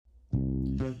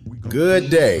Good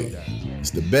day.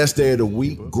 It's the best day of the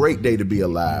week. Great day to be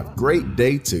alive. Great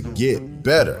day to get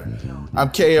better. I'm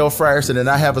KL Frierson, and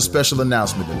I have a special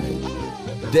announcement to make.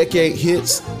 Decade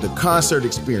Hits, the concert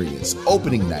experience,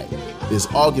 opening night is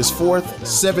August 4th,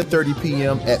 7:30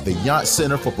 p.m. at the Yount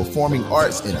Center for Performing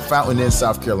Arts in Fountain Inn,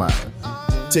 South Carolina.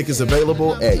 Tickets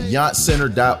available at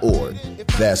yountcenter.org.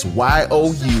 That's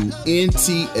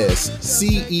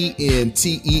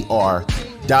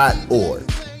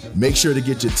yountcenter.org. Make sure to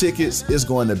get your tickets. It's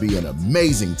going to be an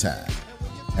amazing time.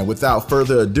 And without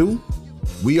further ado,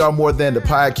 We Are More Than the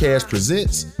Podcast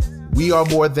presents We Are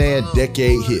More Than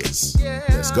Decade Hits.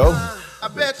 Let's go. I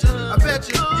bet you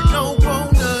don't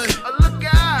want none. Look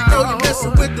out. You know you're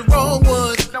messing with the wrong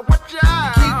ones. Now watch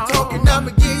out. You keep talking,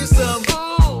 I'ma give you some.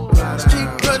 Just keep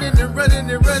running and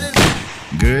running and running.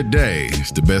 Good day.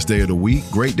 It's the best day of the week.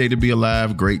 Great day to be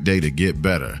alive. Great day to get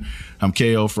better. I'm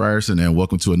KL Frierson, and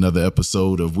welcome to another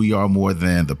episode of We Are More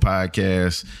Than the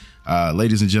Podcast.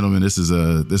 Ladies and gentlemen, this is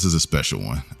a special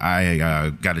one.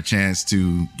 I got a chance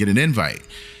to get an invite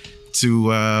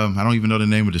to I don't even know the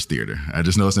name of this theater. I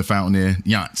just know it's in Fountain Inn,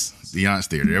 the Yount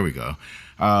Theater. There we go.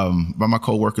 By my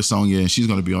coworker Sonia, and she's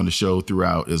going to be on the show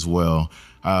throughout as well.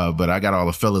 But I got all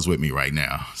the fellas with me right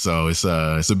now, so it's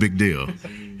a big deal.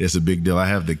 It's a big deal. I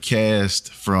have the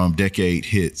cast from Decade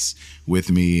Hits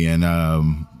with me, and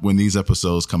when these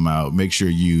episodes come out, make sure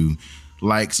you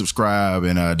like, subscribe,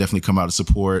 and definitely come out to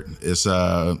support. It's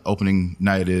opening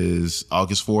night is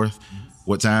August 4th.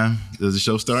 What time does the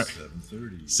show start?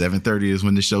 7:30. 7:30 is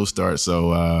when the show starts.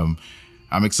 So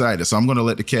I'm excited. So I'm going to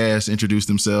let the cast introduce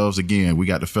themselves. Again, we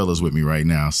got the fellas with me right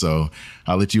now, so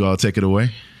I'll let you all take it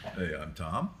away. Hey, I'm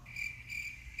Tom.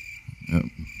 Yep.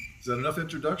 Is that enough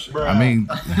introduction? I mean,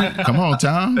 come on,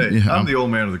 Tom. Hey, Yeah, I'm the old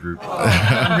man of the group.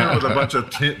 I'm here with a bunch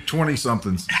of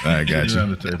 20-somethings I got you.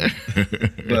 around the table.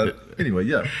 But anyway,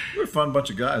 yeah, we're a fun bunch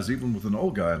of guys, even with an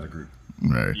old guy in the group.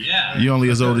 Right. Yeah. You only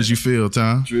as old as you feel,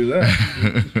 Tom. True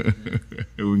that.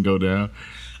 We can go down.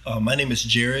 My name is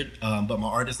Jared, but my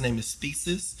artist name is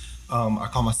Thesis. I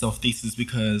call myself Thesis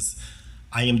because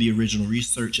I am the original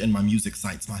research and my music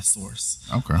site's my source.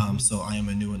 Okay. So I am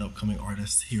a new and upcoming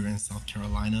artist here in South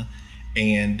Carolina.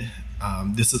 And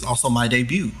this is also my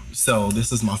debut. So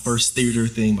this is my first theater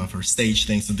thing, my first stage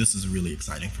thing. So this is really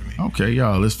exciting for me. Okay,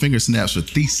 y'all. Let's finger snaps for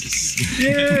Thesis.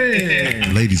 Yay!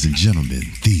 Ladies and gentlemen,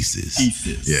 Thesis.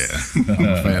 Thesis. Yeah, I'm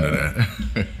a fan of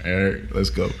that. Eric, let's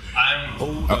go.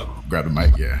 Grab the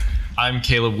mic, yeah. I'm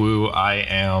Caleb Wu. I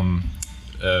am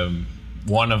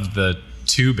one of the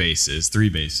three basses. Three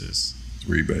basses.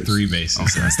 Okay.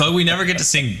 So we never get to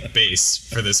sing bass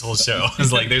for this whole show.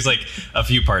 It's like there's like a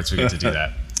few parts we get to do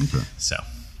that. Okay. So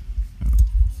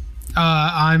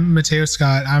I'm Mateo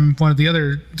Scott. I'm one of the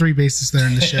other three bassists there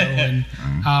in the show, and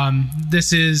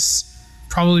this is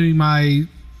probably my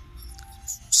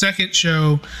second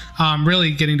show.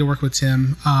 Really getting to work with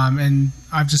Tim, and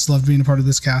I've just loved being a part of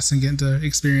this cast and getting to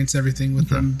experience everything with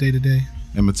them day to day.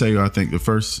 And Mateo, I think the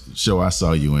first show I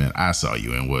saw you in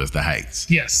was The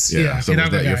Heights. Yes. Yeah. So was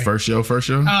that your first show?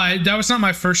 That was not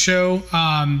my first show.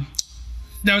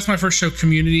 That was my first show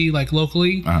community, like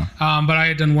locally. Uh-huh. But I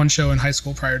had done one show in high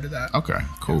school prior to that. Okay.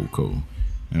 Cool.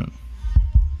 Yeah.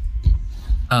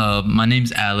 My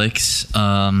name's Alex.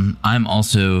 I'm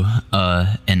also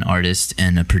an artist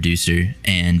and a producer,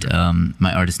 and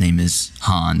my artist name is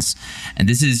Hans.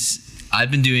 And I've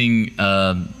been doing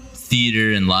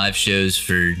theater and live shows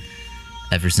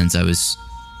ever since I was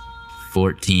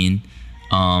 14,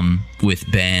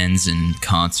 with bands and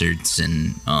concerts,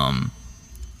 and I'm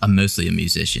mostly a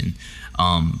musician,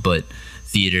 but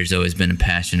theater's always been a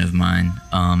passion of mine,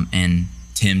 and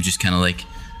Tim just kind of like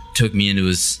took me into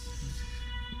his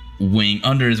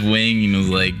under his wing, and was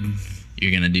like,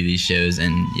 you're gonna do these shows,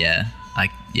 and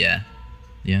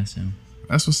so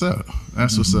that's what's up.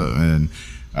 What's up. And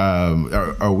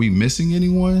are we missing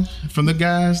anyone from the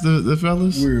guys, the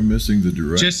fellas? We're missing the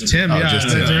director. Just Tim, Just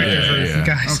Tim. the director for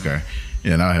guys. Okay.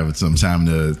 Yeah, and I'll have some time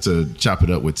to chop it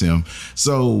up with Tim.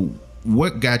 So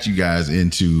what got you guys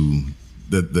into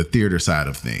the theater side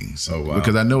of things? Oh, wow.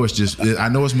 Because I know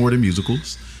it's more than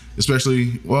musicals,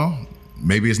 especially, well,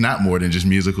 maybe it's not more than just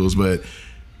musicals, but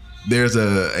there's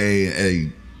a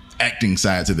acting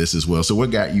side to this as well. So what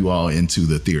got you all into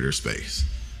the theater space?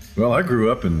 Well, I grew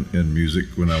up in music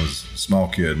when I was a small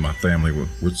kid. My family were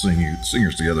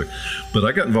singers together. But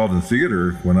I got involved in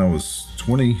theater when I was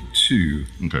 22,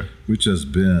 Okay. which has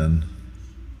been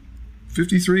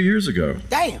 53 years ago.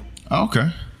 Damn.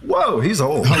 Okay. Whoa, he's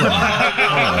old.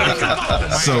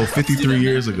 So 53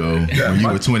 years ago, when you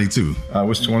were 22. I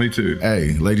was 22.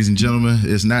 Hey, ladies and gentlemen,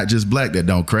 it's not just black that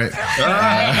don't crack.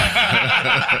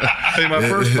 Hey, my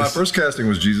first casting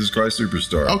was Jesus Christ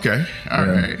Superstar. Okay, all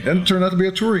right. And it turned out to be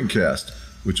a touring cast,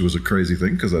 which was a crazy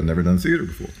thing because I'd never done theater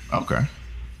before. Okay,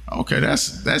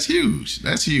 that's huge.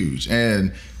 That's huge.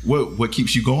 And what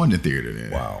keeps you going to theater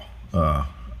then? Wow.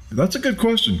 That's a good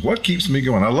question. What keeps me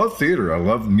going? I love theater. I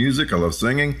love music. I love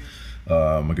singing.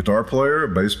 I'm a guitar player, a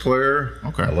bass player.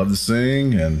 Okay. I love to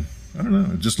sing, and I don't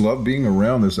know. I just love being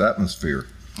around this atmosphere.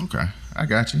 Okay, I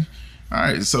got you. All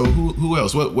right, so who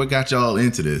else? What got y'all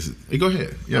into this? Hey, go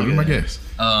ahead. Yeah, be my guest.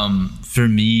 For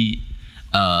me,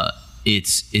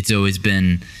 it's always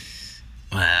been.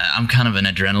 I'm kind of an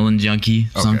adrenaline junkie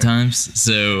sometimes.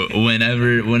 So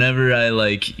whenever I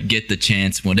like get the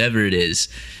chance, whatever it is,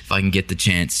 if I can get the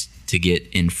chance to get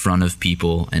in front of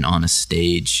people and on a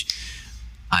stage,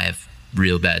 I have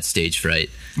real bad stage fright.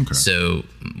 Okay. So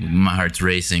my heart's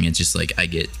racing. It's just like I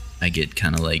get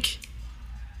kind of like.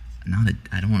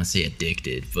 I don't want to say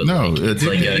addicted, but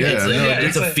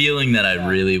it's a feeling that I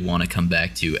really want to come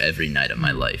back to every night of my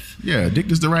life. Yeah,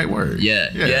 addicted is the right word.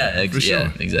 Yeah,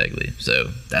 sure. Exactly. So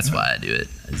that's why I do it.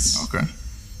 Okay.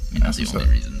 That's the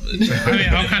only reason. But. I mean,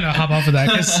 I'll kind of hop off of that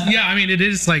because, it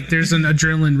is like there's an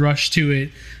adrenaline rush to it,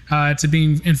 to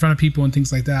being in front of people and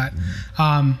things like that.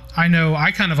 I know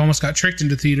I kind of almost got tricked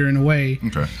into theater in a way,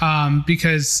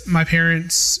 because my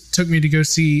parents took me to go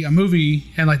see a movie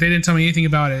and like they didn't tell me anything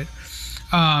about it,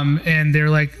 and they're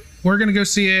like, "We're gonna go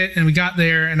see it," and we got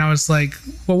there and I was like,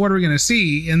 "Well, what are we gonna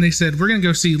see?" And they said, "We're gonna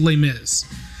go see Les Mis,"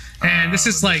 and this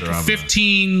is like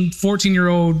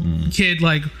 14-year-old kid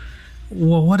like.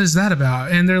 Well, what is that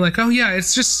about? And they're like, oh yeah,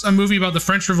 it's just a movie about the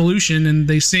French Revolution and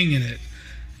they sing in it.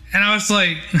 And I was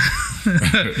like, no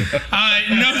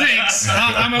thanks,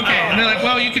 I'm okay. And they're like,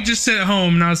 well, you could just sit at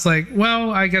home. And I was like,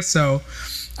 well, I guess so.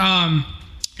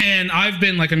 And I've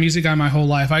been like a music guy my whole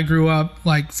life. I grew up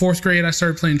like 4th grade, I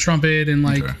started playing trumpet and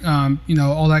like,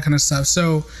 all that kind of stuff.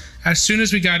 So as soon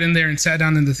as we got in there and sat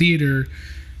down in the theater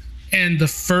and the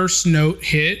first note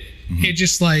hit, it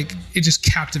just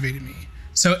captivated me.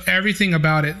 So everything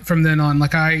about it from then on,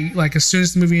 as soon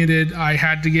as the movie ended, I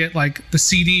had to get like the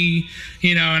CD,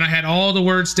 and I had all the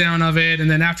words down of it.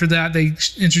 And then after that, they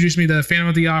introduced me to Phantom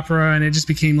of the Opera, and it just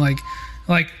became like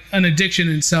an addiction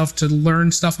in itself to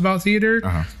learn stuff about theater.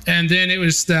 And then it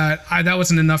was that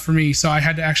wasn't enough for me, so I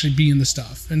had to actually be in the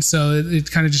stuff. And so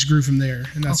it kind of just grew from there,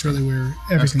 and that's really where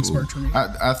everything sparked for me.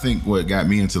 I think what got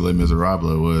me into Les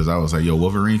Miserables was I was like, yo,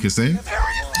 Wolverine can sing?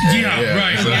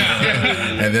 Right.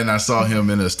 And then I saw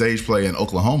him in a stage play in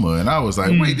Oklahoma, and I was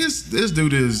like, wait, this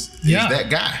dude is that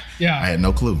guy. Yeah. I had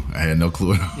no clue at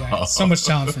all. So much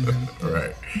talent from him.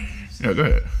 Right. Yeah, go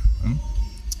ahead.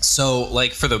 So,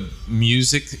 like, for the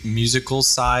musical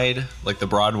side, like the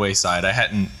Broadway side,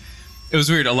 it was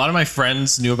weird. A lot of my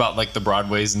friends knew about like the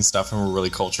Broadways and stuff and were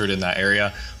really cultured in that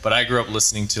area. But I grew up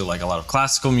listening to like a lot of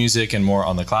classical music and more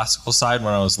on the classical side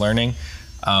when I was learning.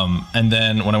 And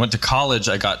then when I went to college,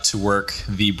 I got to work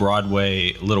the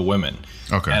Broadway Little Women.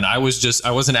 Okay. And I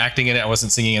wasn't acting in it. I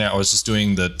wasn't singing in it. I was just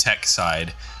doing the tech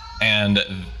side. And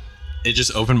it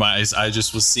just opened my eyes. I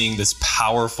just was seeing this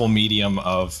powerful medium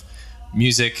of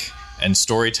music and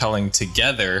storytelling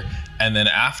together. And then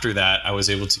after that, I was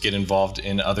able to get involved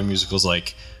in other musicals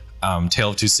like Tale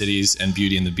of Two Cities and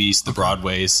Beauty and the Beast, the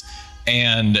Broadways,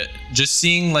 and just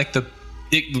seeing like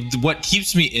what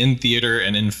keeps me in theater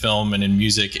and in film and in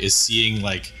music is seeing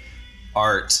like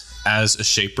art as a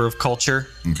shaper of culture.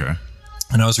 Okay.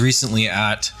 And I was recently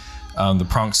at the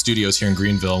Pronk Studios here in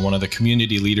Greenville. One of the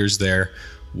community leaders there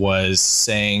was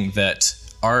saying that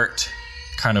art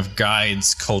kind of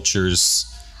guides culture's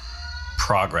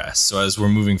progress. So as we're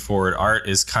moving forward, art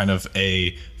is kind of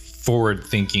a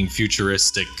forward-thinking,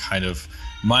 futuristic kind of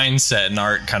mindset, and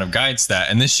art kind of guides that.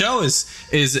 And this show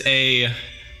is a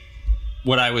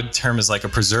what I would term as like a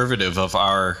preservative of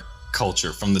our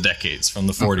culture from the decades, from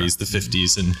the 40s, the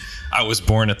 50s, and I was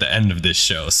born at the end of this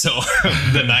show, so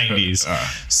the 90s.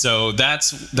 So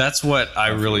that's what I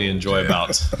really enjoy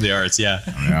about the arts. Yeah.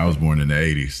 I mean, I was born in the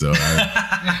 80s, so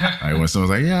when someone's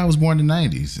like, "Yeah, I was born in the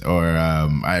 90s," or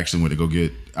I actually went to go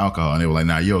get alcohol, and they were like,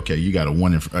 "Nah, you okay? You got a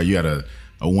one in front of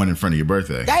your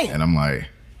birthday." Damn. And I'm like,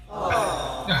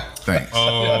 thanks.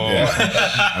 Yeah,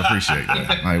 I appreciate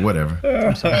that. Like, whatever.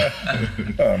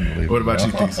 What about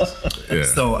you, Thesis? Yeah.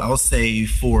 So I'll say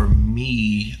for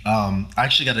me, I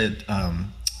actually got a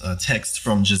text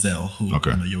from Giselle, who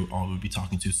you all will be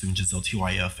talking to soon, Giselle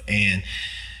TYF, and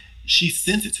she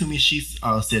sent it to me. She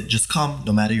said, just come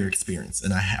no matter your experience.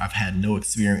 And I've had no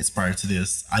experience prior to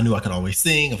this. I knew I could always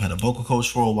sing. I've had a vocal coach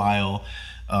for a while,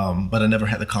 but I never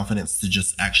had the confidence to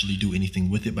just actually do anything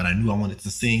with it. But I knew I wanted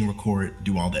to sing, record,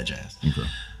 do all that jazz. Okay.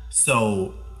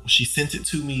 So she sent it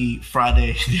to me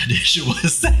Friday. The audition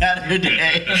was Saturday.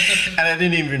 And I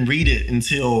didn't even read it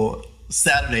until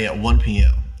Saturday at 1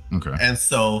 p.m. Okay. And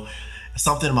so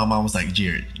something in my mom was like,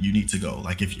 Jared, you need to go.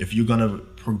 Like if you're gonna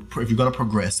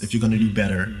progress, if you're gonna do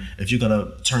better, if you're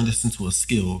gonna turn this into a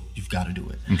skill, you've got to do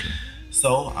it. Okay.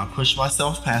 So I pushed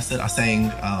myself past it. I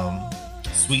sang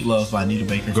 "Sweet Love" by Nita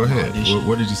Baker. Go ahead.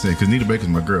 What did you sing? Because Nita Baker's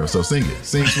my girl, so sing it.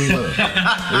 Sing "Sweet Love."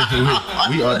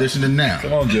 we auditioning now.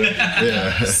 Come on, Jay.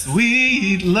 Yeah.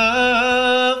 Sweet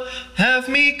love, have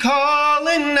me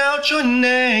calling out your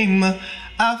name.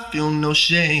 I feel no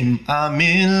shame, I'm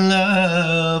in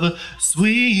love.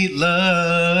 Sweet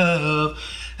love,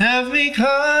 have me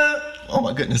call. Oh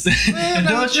my goodness.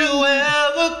 Don't you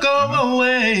ever go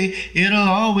away. It'll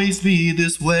always be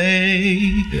this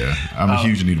way. Yeah, I'm a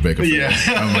huge Anita Baker fan. Yeah.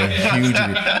 I'm a huge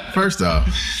Anita. First off,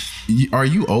 are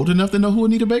you old enough to know who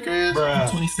Anita Baker is? I'm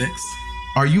 26.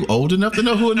 Are you old enough to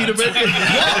know who Anita Baker is?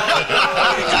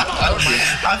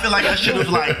 I feel like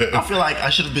I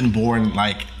should have been born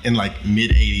like in like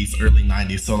mid 80s, early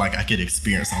 90s, so like I could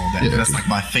experience all of that. Yeah. That's like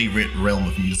my favorite realm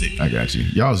of music. I got you.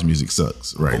 Y'all's music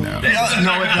sucks right now. No, it does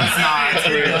not.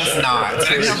 It does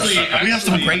not. We have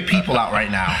some great people out right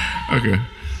now.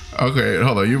 Okay,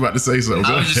 hold on. You about to say something?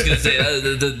 I was just gonna say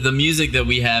the music that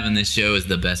we have in this show is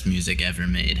the best music ever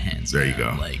made, hands down. There you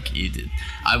go. Like you did.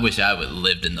 I wish I would have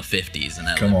lived in the 50s and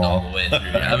I Come lived on. all the way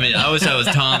through. I mean, I wish I was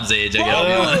Tom's age. I gotta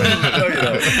be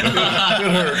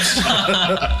honest.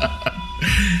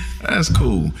 That's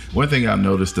cool. One thing I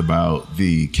noticed about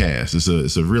the cast, it's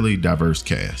a really diverse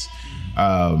cast,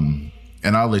 and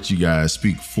I'll let you guys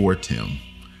speak for Tim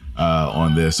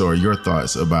on this, or your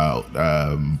thoughts about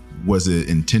was it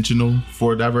intentional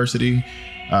for diversity?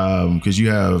 Because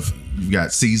you've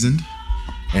got seasoned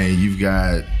and you've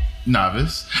got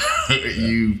novice,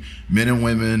 you men and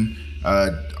women,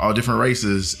 all different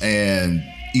races, and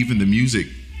even the music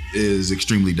is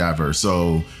extremely diverse.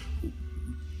 So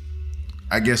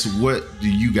I guess what do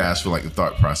you guys feel like the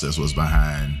thought process was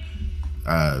behind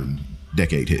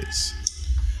Decade Hits?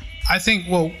 I think,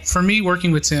 well, for me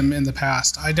working with Tim in the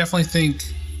past, I definitely think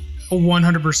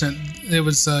 100%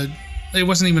 it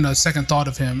wasn't even a second thought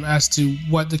of him as to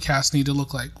what the cast needed to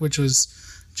look like, which was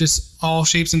just all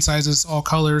shapes and sizes, all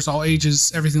colors, all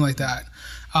ages, everything like that.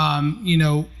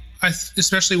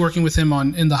 Especially working with him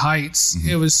on In the Heights,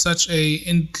 it was such a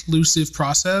inclusive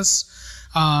process,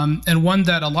 and one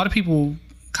that a lot of people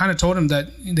kind of told him that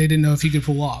they didn't know if he could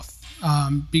pull off,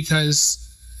 because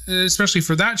especially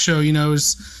for that show, you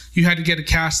had to get a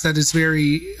cast that is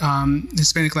very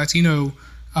Hispanic Latino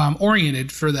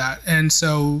oriented for that, and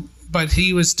so, but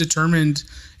he was determined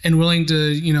and willing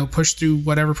to push through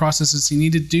whatever processes he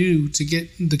needed to do to get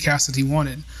the cast that he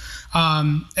wanted,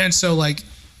 and so like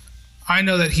I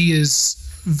know that he is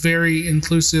very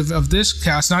inclusive of this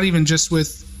cast, not even just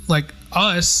with like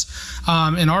us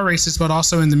in our races, but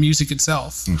also in the music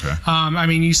itself. Okay. I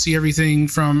mean, you see everything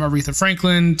from Aretha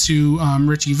Franklin to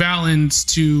Richie Valens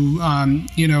to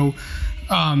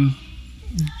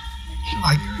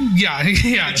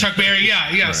Chuck Berry,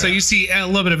 Right. So you see a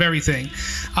little bit of everything,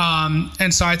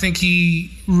 and so I think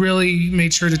he really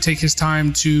made sure to take his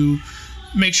time to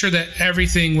make sure that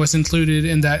everything was included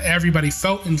and that everybody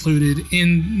felt included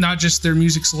in not just their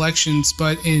music selections,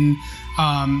 but in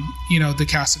the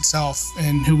cast itself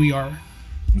and who we are.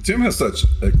 Tim has such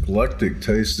eclectic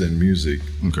taste in music,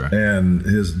 and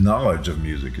his knowledge of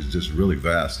music is just really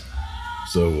vast.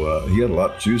 So he had a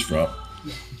lot to choose from.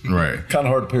 Right. Kind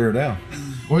of hard to pare down.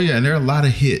 Well, yeah, and there are a lot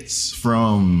of hits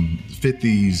from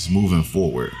 50s moving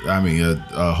forward. I mean,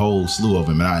 a whole slew of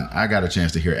them. And I got a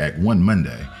chance to hear Act One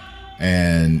Monday,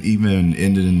 and even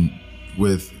ending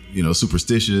with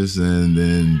Superstitious, and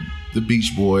then the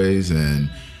Beach Boys,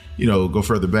 and go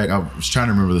further back. I was trying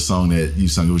to remember the song that you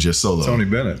sung. It was just solo. Tony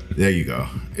Bennett. There you go.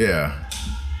 Yeah.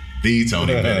 The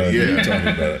Tony Bennett. Yeah. Tony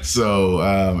Bennett. So,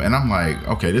 and I'm like,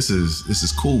 okay, this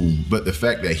is cool. But the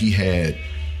fact that he had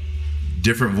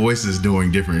different voices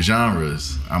doing different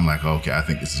genres, I'm like, okay, I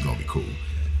think this is gonna be cool.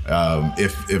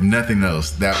 If nothing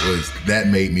else, that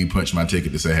made me punch my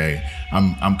ticket to say, hey,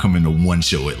 I'm coming to one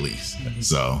show at least.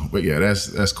 So, but yeah,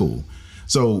 that's cool.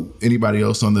 So, anybody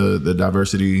else on the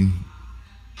diversity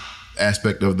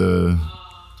aspect of the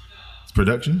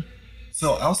production?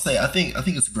 So I'll say I think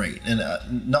it's great, and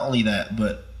not only that,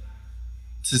 but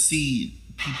to see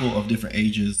people of different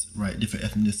ages, right, different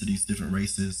ethnicities, different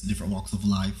races, different walks of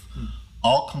life,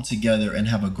 all come together and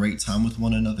have a great time with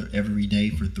one another every day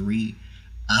for 3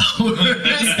 hours,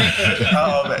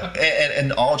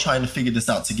 and all trying to figure this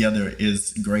out together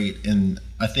is great. And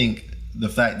I think the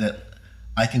fact that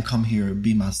I can come here,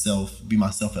 be myself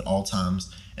at all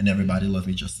times, and everybody love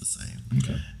me just the same.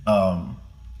 Okay.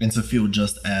 And to feel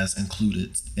just as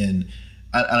included. And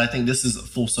I think this is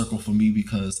full circle for me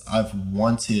because I've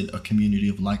wanted a community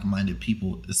of like-minded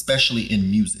people, especially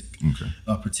in music,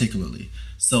 particularly.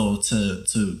 So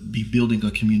to be building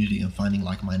a community and finding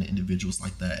like-minded individuals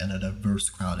like that and a diverse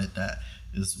crowd at that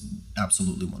is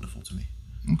absolutely wonderful to me.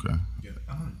 Okay.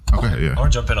 Okay. Yeah. I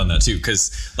want to jump in on that too,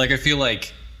 because like I feel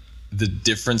like the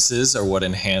differences are what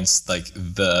enhance like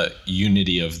the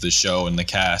unity of the show and the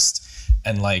cast,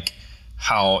 and like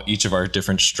how each of our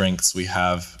different strengths we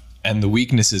have and the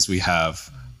weaknesses we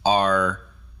have are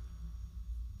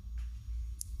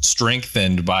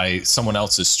strengthened by someone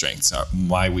else's strengths.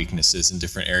 My weaknesses in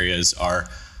different areas are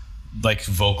like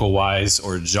vocal wise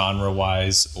or genre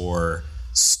wise or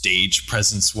stage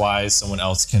presence wise. Someone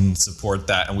else can support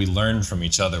that, and we learn from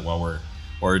each other while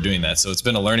we're doing that. So it's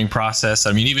been a learning process.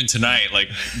 I mean, even tonight, like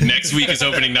next week is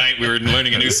opening night, we were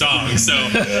learning a new song. So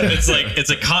it's like,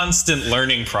 it's a constant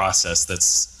learning process.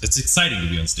 It's exciting to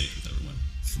be on stage with everyone.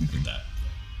 With that.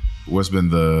 What's been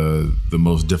the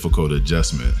most difficult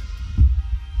adjustment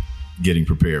getting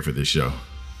prepared for this show?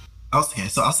 Okay,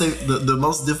 so I'll say the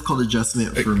most difficult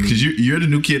adjustment for me, because you're the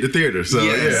new kid at the theater, so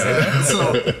yeah.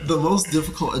 So the most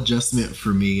difficult adjustment for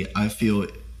me, I feel,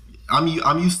 I'm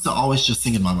used to always just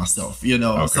singing by myself, you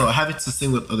know. Okay. So having to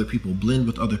sing with other people, blend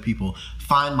with other people,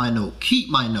 find my note, keep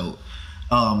my note,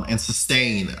 and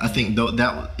sustain. I think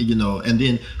that, you know, and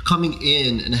then coming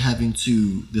in and having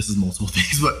to, this is multiple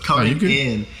things, but coming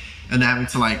in and having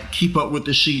to like keep up with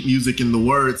the sheet music and the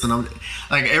words, and I'm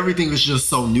like, everything is just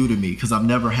so new to me because I've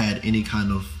never had any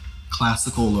kind of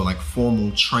classical or like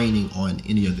formal training on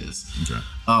any of this. Okay.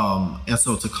 And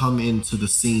so to come into the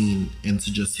scene and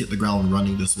to just hit the ground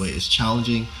running this way is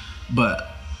challenging, but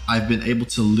I've been able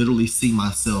to literally see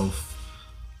myself.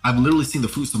 I've literally seen the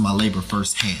fruits of my labor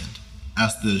firsthand.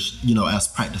 As as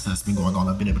practice has been going on,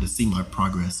 I've been able to see my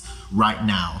progress right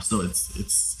now. So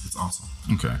it's awesome.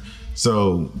 Okay.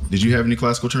 So did you have any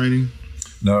classical training?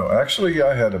 No, actually,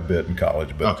 I had a bit in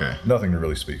college, but nothing to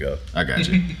really speak of. I got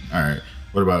you. All right.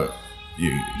 What about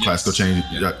you? Classical training,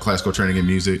 classical training in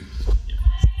music?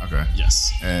 Yeah. Okay.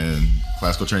 Yes. And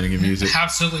classical training in music?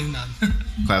 Absolutely none.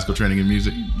 Classical training in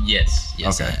music? Yes.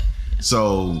 Okay.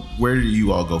 So where do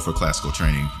you all go for classical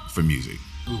training for music?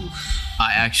 Ooh.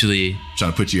 I actually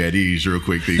trying to put you at ease real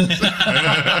quick, Thieves.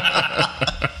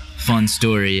 Fun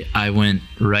story. I went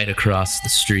right across the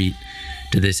street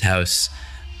to this house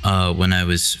when I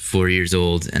was 4 years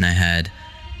old, and I had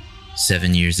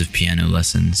 7 years of piano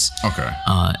lessons. Okay.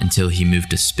 Until he moved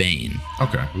to Spain.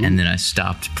 Okay. Ooh. And then I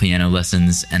stopped piano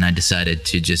lessons, and I decided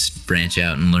to just branch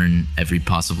out and learn every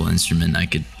possible instrument I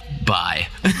could buy.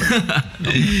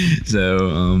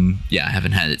 So I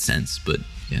haven't had it since, but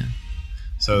yeah.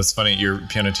 So it's funny, your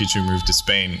piano teacher moved to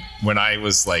Spain. When I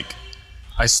was like,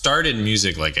 I started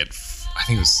music like at, I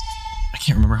think it was, I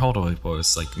can't remember how old I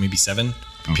was, like maybe 7,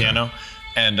 piano.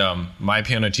 And my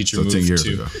piano teacher moved 10 years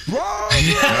to... ago.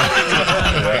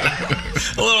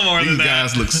 A little more than that.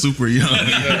 These guys look super young.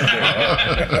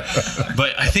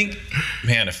 But I think,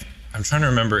 man, I'm trying to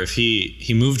remember if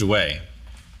he moved away.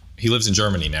 He lives in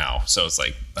Germany now. So it's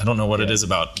like, I don't know what it is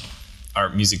about our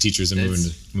music teachers and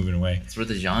moving away. That's where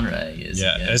the genre is.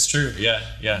 Yeah, that's true. Yeah.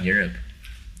 In Europe.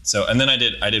 So, and then I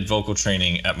did vocal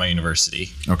training at my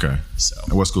university. Okay. So,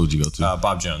 and what school did you go to?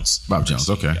 Bob Jones. Bob Jones.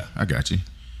 Okay, yeah. I got you.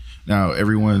 Now,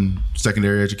 everyone,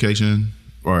 secondary education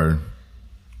or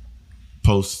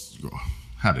post?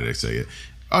 How did they say it?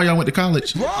 Oh, y'all went to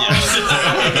college? I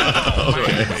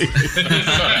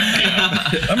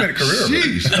made a career of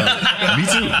it. Me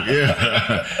too.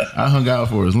 Yeah. I hung out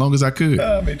for as long as I could.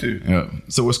 Me too. Yeah.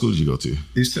 So what school did you go to?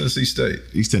 East Tennessee State.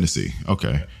 East Tennessee.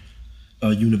 Okay.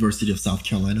 University of South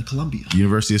Carolina, Columbia.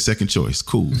 University of Second Choice.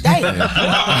 Cool. Oh, no.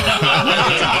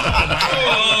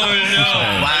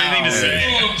 Anything to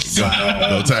say?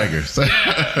 Go Tigers.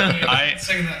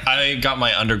 I got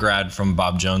my undergrad from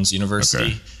Bob Jones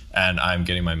University, and I'm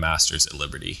getting my master's at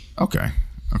Liberty. Okay.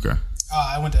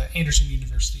 I went to Anderson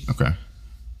University. Okay.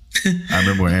 I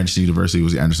remember when Anderson University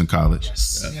was Anderson College.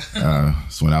 Yes.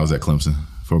 That's when I was at Clemson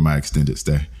for my extended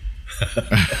stay.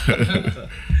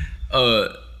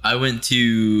 I went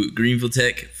to Greenville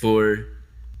Tech for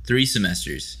 3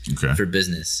 semesters for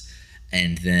business.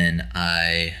 And then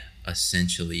I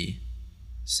essentially,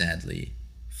 sadly,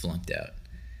 flunked out.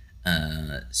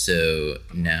 So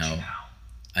now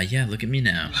Yeah, look at me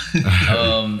now.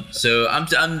 So I'm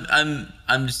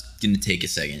just gonna take a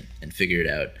second and figure it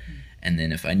out, and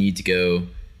then if I need to go,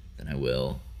 then I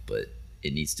will. But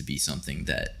it needs to be something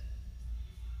that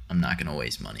I'm not gonna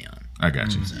waste money on. I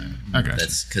got you. So I got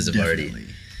that's because I've already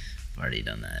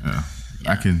done that. you. Yeah.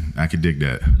 I can dig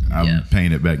that. I'm Yeah.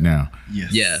 paying it back now.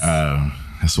 Yes. Yeah.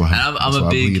 That's why I'm that's a why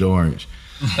big- I bleed orange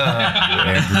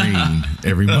and green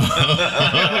every month.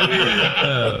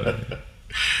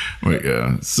 Wait,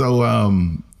 yeah. So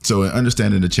in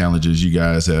understanding the challenges, you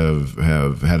guys have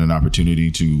had an opportunity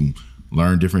to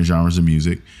learn different genres of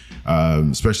music,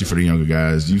 especially for the younger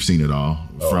guys. You've seen it all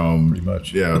from pretty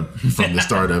much. from the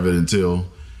start of it until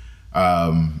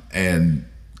and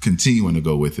continuing to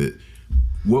go with it.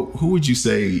 Who would you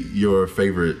say your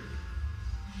favorite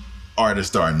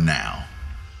artists are now?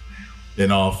 In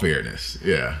all fairness,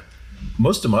 yeah.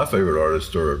 Most of my favorite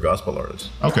artists are gospel artists.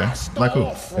 Okay, like who?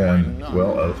 And,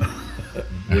 well,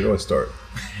 where do I start?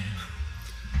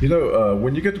 You know,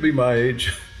 when you get to be my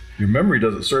age, your memory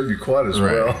doesn't serve you quite as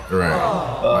well.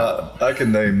 Right. I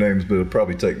can name names, but it'll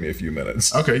probably take me a few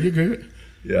minutes. Okay, you're good.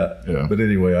 Yeah. But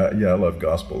anyway, I love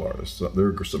gospel artists. There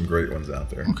are some great ones out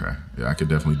there. Okay, yeah, I could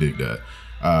definitely dig that.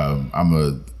 I'm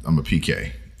a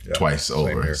PK twice same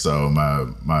over. here. So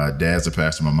my dad's a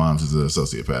pastor, my mom's is an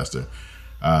associate pastor.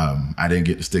 I didn't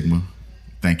get the stigma.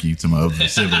 Thank you to my other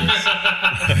siblings.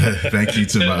 Thank you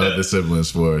to my other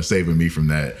siblings for saving me from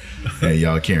that, and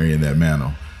y'all carrying that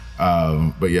mantle.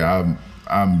 But yeah,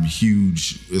 I'm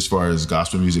huge as far as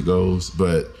gospel music goes,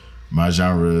 but my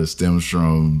genre stems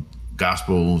from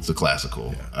gospel to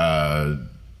classical. A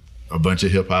bunch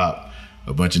of hip hop,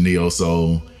 a bunch of neo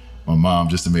soul. My mom,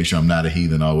 just to make sure I'm not a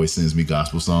heathen, always sends me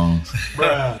gospel songs.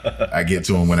 I get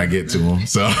to them when I get to them.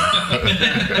 So,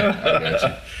 I got you.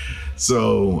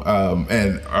 So,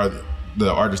 and are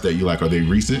the artists that you like, are they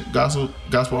recent gospel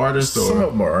artists? Or? Some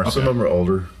of them are. Okay. Some of them are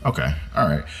older. Okay. All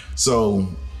right. So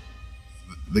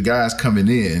the guys coming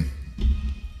in,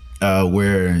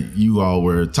 where you all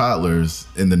were toddlers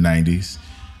in the 90s,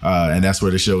 and that's where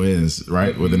the show ends,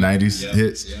 right? Where the 90s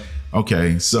hits. Yeah.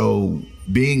 Okay. So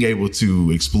being able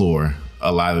to explore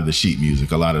a lot of the sheet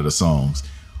music, a lot of the songs,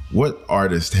 what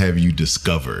artists have you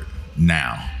discovered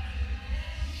now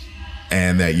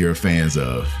and that you're fans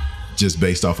of, just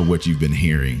based off of what you've been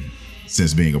hearing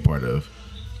since being a part of?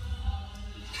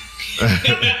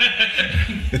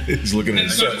 He's looking at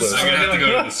his set list. I'm gonna have to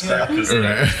go to the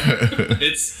script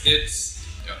because it's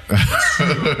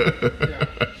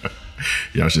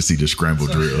Y'all should see the scramble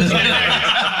drills.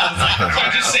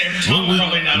 I'm just saying, Tom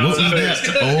probably not. What was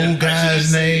that old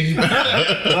guy's name? My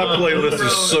playlist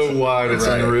is so wide, it's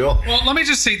unreal. Well, let me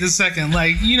just take this second.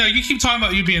 Like, you know, you keep talking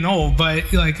about you being old,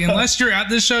 but like, unless you're at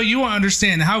this show, you won't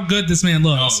understand how good this man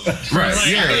looks. Right.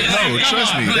 Yeah. No,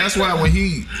 trust me. That's why when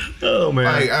he, Oh, man.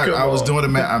 like, I was doing the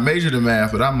math, I majored in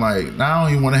math, but I'm like, now I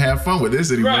don't even want to have fun with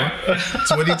this anymore. Right.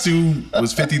 22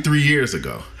 was 53 years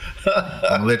ago. I'm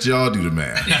gonna let y'all do the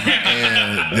math.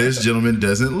 And this gentleman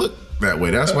doesn't look that way.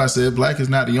 That's why I said black is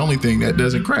not the only thing that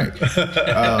doesn't crack.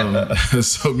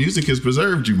 So music has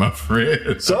preserved you, my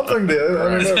friend. Something did.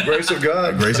 I don't know. Grace of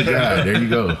God. Grace of God. There you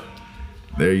go.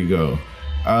 There you go.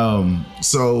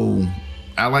 So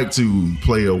I like to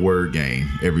play a word game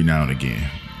every now and again.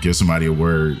 Give somebody a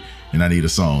word and I need a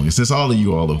song. And since all of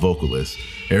you all are vocalists,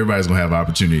 everybody's gonna have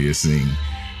opportunity to sing.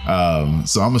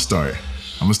 So I'm gonna start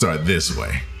this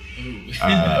way.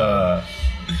 I'm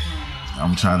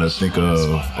trying to think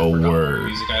of a word.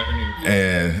 Music I ever knew.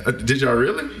 And did y'all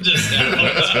really?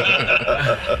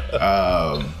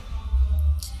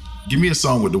 Give me a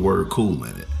song with the word cool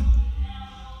in it.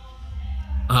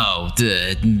 Oh,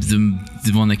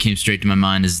 the one that came straight to my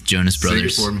mind is Jonas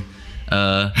Brothers. Sing it for me.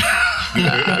 I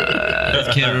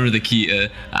can't remember the key.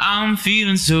 I'm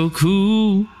feeling so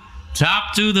cool.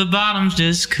 Top to the bottom's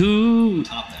just cool.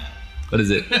 Top that. What is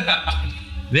it?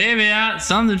 Baby,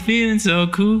 something feeling so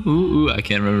cool. Ooh, I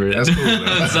can't remember it. That's cool,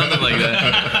 though. Something like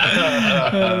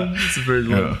that. That's the first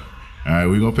one. Yeah. All right,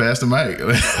 we're gonna pass the mic.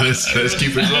 Let's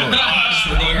keep it going.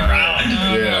 We're going around.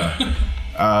 Yeah.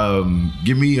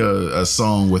 Give me a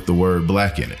song with the word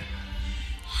black in it.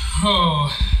 Oh,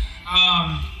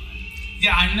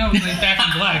 yeah, I know, like Back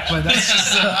in Black, but that's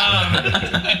just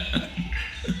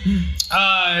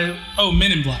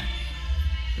Men in Black.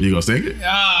 You gonna sing it?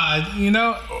 You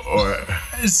know, Or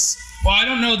well, I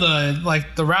don't know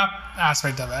the rap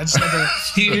aspect of it. I just know the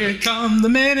here come the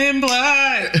Men in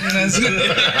Black. And that's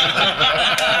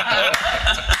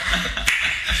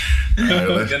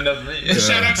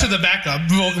shout out to the backup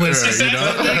vocalist. Right, you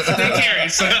know? they carry.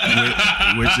 So.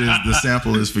 which is the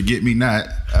sample is Forget Me Not.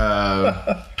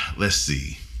 Let's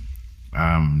see.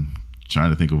 Trying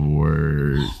to think of a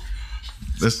word.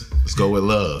 Let's go with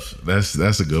love.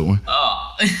 That's a good one.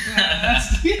 Oh.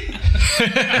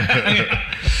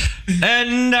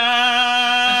 And I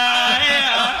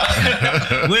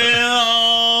will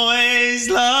always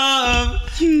love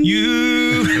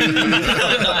you.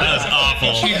 That was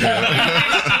awful.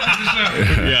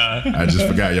 Yeah. I just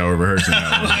forgot y'all were rehearsing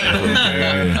that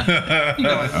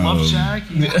one. Love Shack.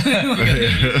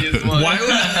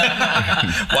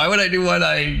 Why would I do what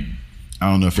I... I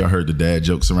don't know if y'all heard the dad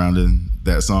joke surrounding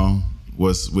that song.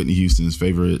 What's Whitney Houston's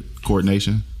favorite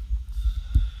coordination?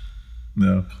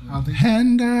 No.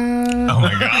 And Oh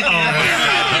my god.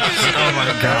 Oh my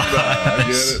god. I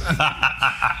get it.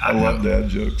 I love dad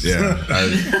jokes. yeah,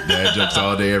 dad jokes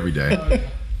all day, every day.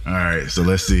 All right, so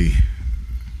let's see.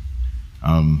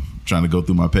 I'm trying to go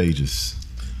through my pages.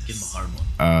 Give him a hard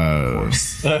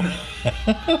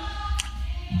one.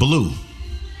 Blue.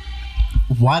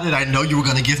 Why did I know you were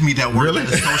going to give me that word? Really?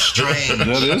 That is so strange.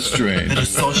 That is strange. That is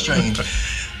so strange.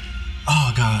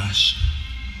 Oh gosh.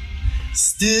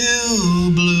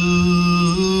 Still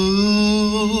blue,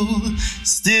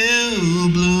 still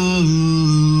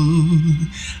blue.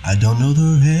 I don't know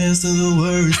the rest of the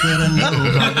words, but I know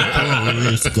how the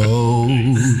chorus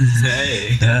goes.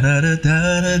 Hey. Da da da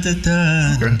da da da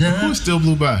da. Okay. Who's Still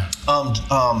Blue by?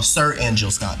 Sir and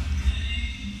Jill Scott.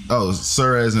 Oh,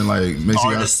 Sir as in like Macy.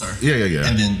 Artist, Sir. Yeah.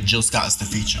 And then Jill Scott's the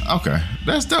feature. Okay,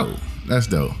 that's dope. That's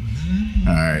dope.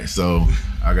 All right, so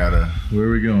I gotta. Where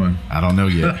are we going? I don't know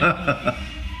yet.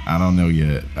 I don't know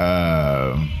yet.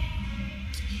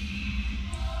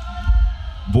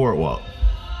 Boardwalk.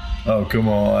 Oh, come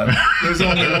on. There's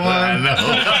only one.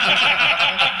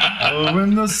 Oh,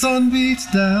 when the sun beats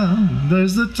down,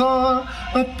 there's the tar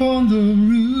up on the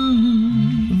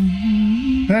roof.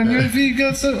 And your feet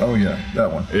got so... Oh, yeah,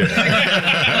 that one.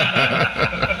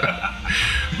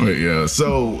 But yeah.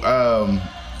 So,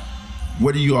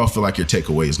 what do you all feel like your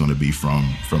takeaway is going to be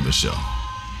from the show?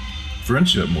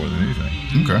 Friendship more than anything.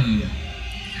 Okay.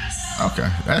 Yes. Okay.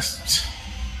 That's.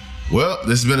 Well,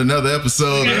 this has been another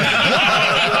episode.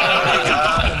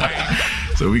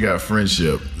 So we got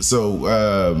friendship. So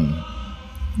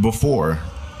before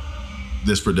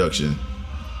this production,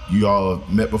 you all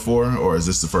met before, or is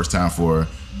this the first time for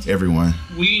everyone?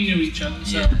 We knew each other.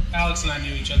 So Alex and I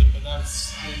knew each other, but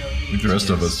that's The rest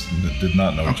of us did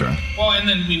not know each Okay. other. Well, and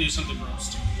then we knew something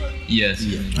else too. But Yes.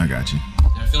 I got you.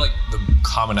 I feel like the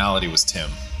commonality was Tim.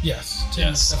 yes,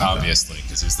 Yes, obviously,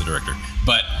 because he was the director.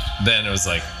 But then it was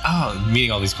like,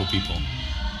 meeting all these cool people.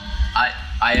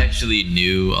 I actually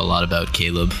knew a lot about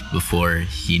Caleb before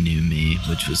he knew me,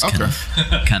 which was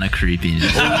kind of creepy.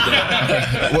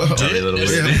 Well,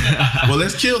 well,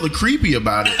 let's kill the creepy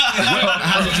about it.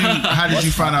 How did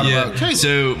you find out about Caleb?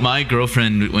 So my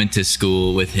girlfriend went to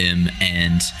school with him,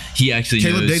 and he actually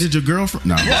Caleb knows. dated your girlfriend?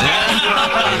 No.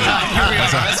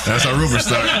 That's how rumors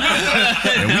start.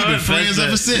 And we've been friends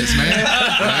ever since, man.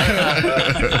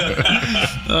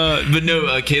 But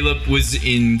no, Caleb was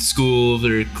in school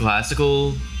for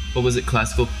classical. What was it?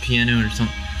 Classical piano or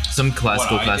some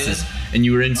classical classes. And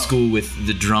you were in school with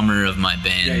the drummer of my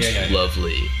band,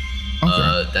 Lovely.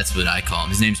 Okay. That's what I call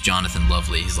him. His name's Jonathan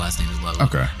Lovely. His last name is Lovely.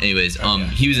 Okay. Anyways,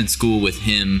 he was in school with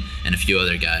him and a few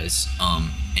other guys.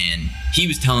 And he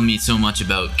was telling me so much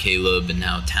about Caleb and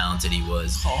how talented he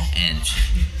was, and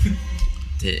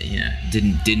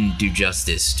didn't do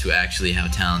justice to actually how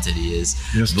talented he is.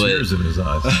 He has But- tears in his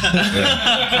eyes.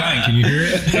 Crying, can you hear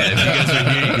it? Yeah, if you guys were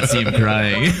here, you could see him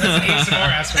crying.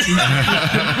 ASMR aspect.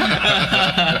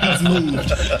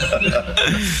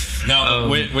 No,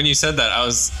 when you said that, I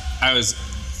was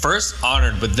first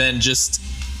honored, but then just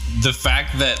the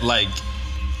fact that like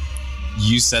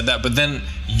you said that, but then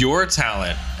your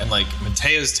talent and like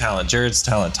Mateo's talent, Jared's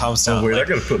talent, Tom's talent. Oh, wait, like, I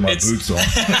gotta put my boots on.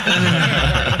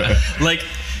 Like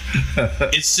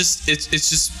it's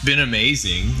just been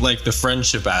amazing, like the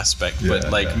friendship aspect,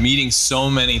 but like meeting so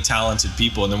many talented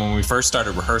people. And then when we first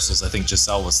started rehearsals, I think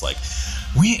Giselle was like,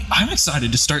 I'm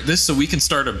excited to start this so we can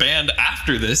start a band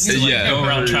after this and go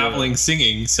around traveling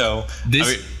singing. So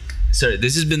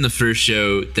This has been the first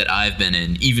show that I've been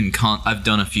in. I've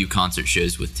done a few concert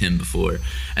shows with Tim before,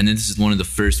 and then this is one of the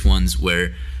first ones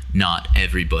where not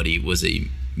everybody was a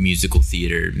musical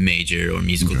theater major or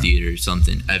musical theater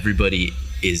something.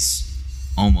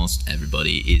 Almost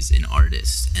everybody is an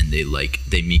artist, and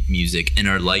they make music and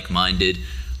are like-minded,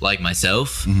 like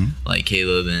myself, like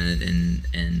Caleb and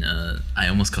I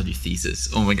almost called you Thesis.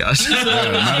 Oh my gosh.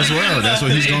 Might as well. That's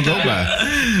what he's gonna go by.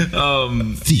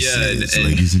 Thesis,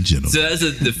 ladies and gentlemen. So that's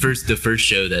the first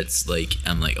show that's like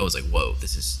I was like, whoa,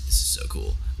 this is so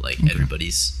cool. Like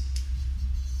everybody's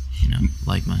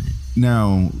like-minded.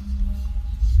 Now,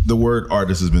 the word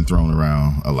artist has been thrown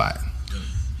around a lot.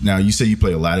 Now, you say you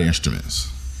play a lot of instruments.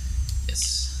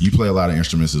 Yes. You play a lot of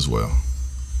instruments as well.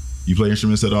 You play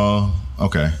instruments at all?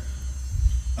 Okay.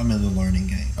 I'm in the learning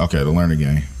game. Okay, the learning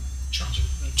game.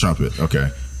 Trumpet. Okay.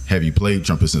 Have you played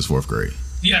trumpet since 4th grade?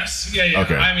 Yes. Yeah.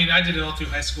 Okay. I mean, I did it all through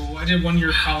high school. I did 1 year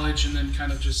of college, and then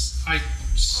kind of just I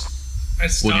stopped.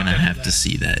 We're gonna after have that. to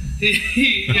see that.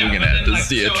 Yeah, We're gonna but have then, to like,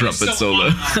 see a so it's trumpet still solo.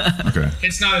 on. Okay.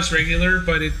 It's not as regular,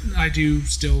 but I do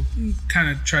still kind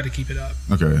of try to keep it up.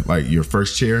 Okay. Like your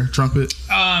first chair trumpet?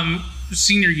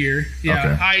 Senior year, yeah.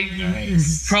 Okay. I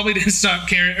probably didn't start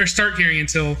carrying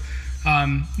until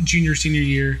junior, senior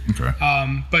year. Okay.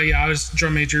 But yeah, I was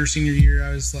drum major senior year.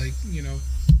 I was like,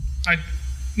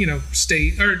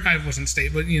 state, or I wasn't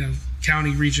state, but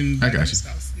county, region, that I got kind of you.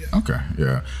 stuff. Yeah. Okay,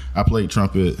 yeah. I played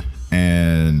trumpet,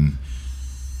 and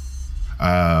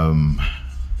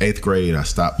 8th grade I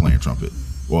stopped playing trumpet.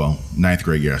 Well, 9th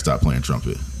grade year I stopped playing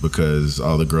trumpet because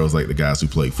all the girls like the guys who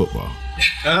played football.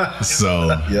 So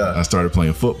Yeah. I started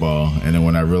playing football, and then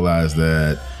when I realized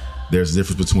that there's a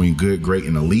difference between good, great,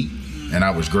 and elite, and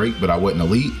I was great, but I wasn't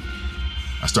elite,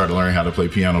 I started learning how to play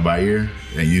piano by ear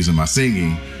and using my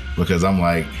singing because I'm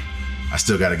like, I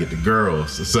still got to get the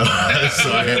girls. So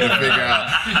I had to figure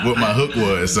out what my hook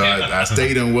was. So I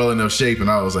stayed in well enough shape, and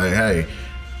I was like, hey,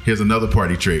 here's another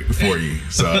party trick for you.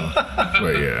 So,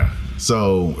 but yeah.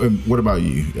 So what about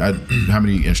you? How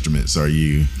many instruments are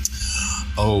you?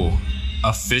 Oh,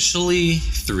 officially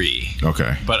 3.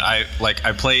 Okay. But I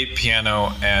play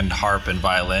piano and harp and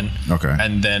violin. Okay.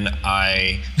 And then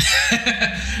I've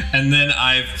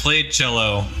played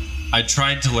cello. I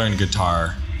tried to learn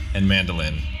guitar and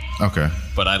mandolin, Okay.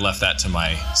 but I left that to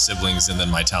my siblings and then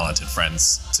my talented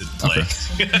friends to play.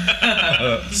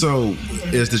 So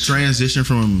is the transition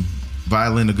from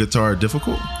violin to guitar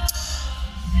difficult?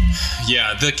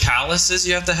 Yeah, the calluses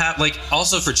you have to have,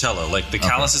 also for cello, the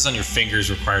calluses on your fingers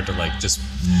required to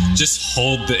just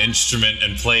hold the instrument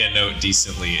and play a note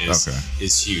decently is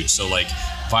huge. So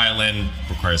violin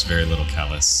requires very little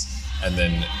callus, and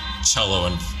then cello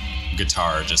and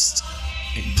guitar just,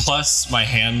 plus my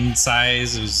hand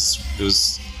size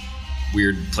was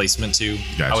weird placement too.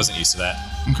 Gotcha. I wasn't used to that.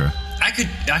 Okay. I could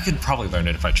probably learn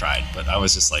it if I tried, but I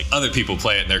was just other people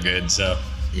play it and they're good, so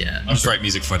Yeah. I'll just write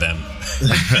music for them.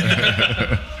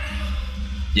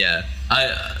 Yeah,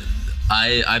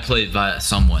 I play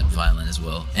somewhat violin as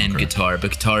well, and guitar,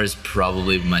 but guitar is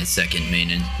probably my second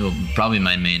main, and probably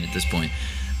my main at this point.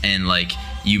 And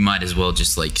you might as well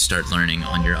just start learning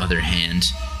on your other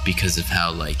hand because of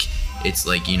how it's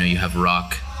you have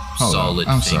rock Hold solid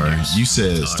on. I'm fingers. sorry. You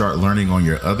said guitar. start learning on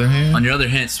your other hand? On your other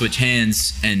hand, switch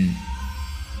hands and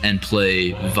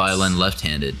play violin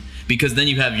left-handed. Because then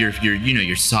you have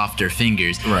your softer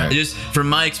fingers. Right. Just from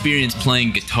my experience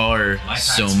playing guitar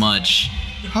so much.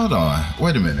 Hold on.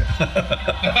 Wait a minute. We're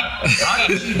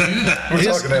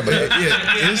talking about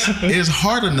It's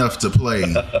hard enough to play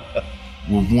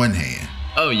with one hand.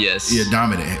 Oh yes. Your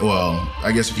dominant. Well,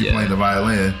 I guess if you're playing the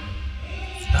violin,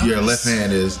 your left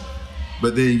hand is.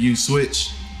 But then you switch.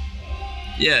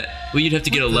 Yeah. Well, you'd have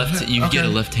to get a left. You get a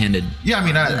left-handed. Yeah, I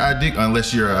mean, I dig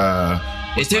unless you're.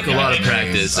 It took a lot of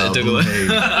practice. It took a lot.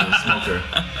 Smoker,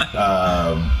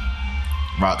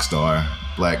 rock star,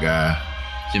 black guy,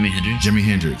 Jimi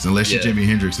Hendrix. Unless you're Jimi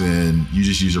Hendrix, then you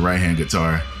just use your right hand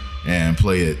guitar and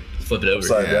play it. Flip it over.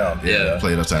 upside down. Yeah.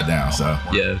 Play it upside down. So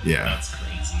Yeah.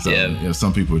 So,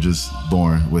 some people are just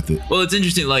born with it. Well, it's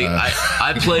interesting.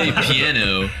 I play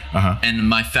piano, and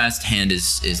my fast hand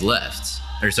is left.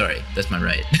 Or sorry, that's my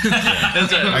right.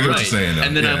 That's I get what you're saying, though.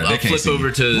 And then Yeah, they I'll can't flip see over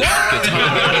you. to guitar.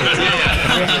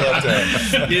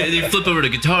 You flip over to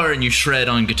guitar and you shred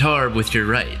on guitar with your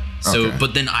right. So, Okay.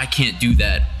 but then I can't do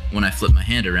that when I flip my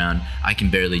hand around. I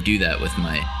can barely do that with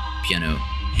my piano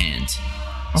hand.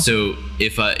 So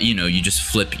if you just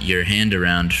flip your hand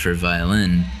around for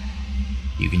violin,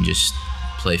 you can just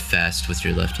play fast with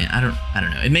your left hand. I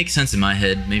don't know. It makes sense in my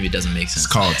head. Maybe it doesn't make sense.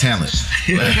 It's called talent.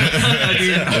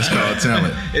 It's called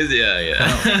talent.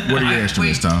 Yeah. What are your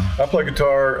instruments, Tom? I play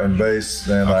guitar and bass,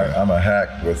 and I'm a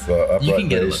hack with You upright can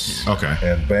get a bass left Okay.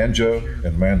 and banjo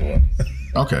and mandolin.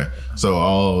 Okay. So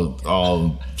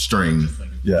all string.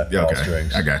 Yeah, all Okay.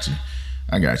 strings. I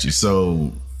got you.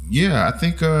 So yeah, I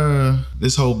think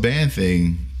this whole band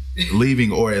thing,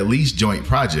 leaving or at least joint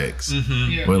projects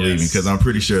when leaving, because I'm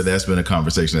pretty sure that's been a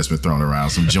conversation that's been thrown around,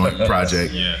 some joint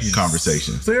project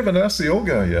conversations. They haven't asked the old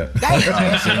guy yet.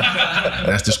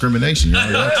 That's discrimination.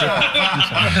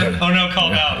 Oh no,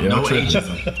 called out. Yeah, No tripping.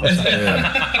 ageism.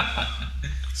 Yeah.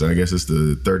 So I guess it's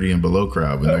the 30 and below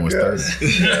crowd, but no one's 30.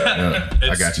 Yeah.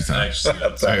 I got you, Tom.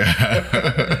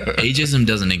 Ageism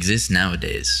doesn't exist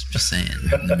nowadays. Just saying,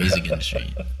 in the music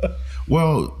industry.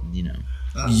 Well, You know.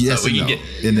 yes so we and can no.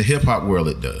 get- In the hip hop world,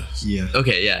 it does. Yeah.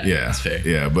 Okay, yeah. Yeah, That's fair.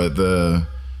 Yeah, but the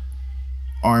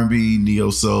R&B, neo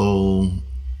soul,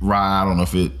 rock, I don't know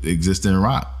if it exists in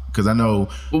rock because I know.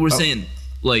 Well, we're saying,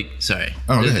 like, sorry.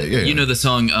 Oh, go ahead, yeah. You know the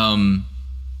song,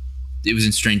 it was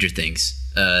in Stranger Things.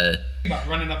 About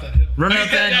running up that hill. Running Up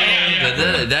That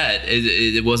Hill. But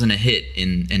it wasn't a hit,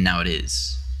 and now it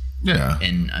is. Yeah,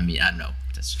 And I mean, I don't know.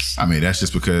 That's just. I mean that's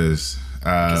just because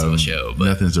of a show, but-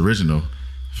 nothing's original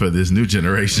for this new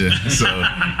generation. So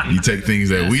you take things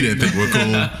that we didn't think were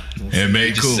cool and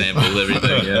made Just cool. sample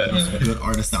everything. Yeah. Good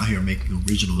artists out here making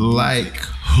original. Like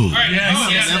who?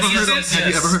 Have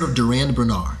you ever heard of Duran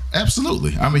Bernard?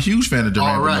 Absolutely. I'm a huge fan of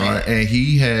Duran All right. Bernard, and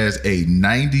he has a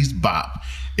 90s bop.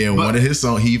 In one of his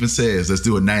songs, he even says, let's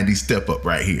do a 90s step up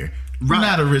right here. Right.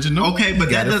 Not original. Okay, but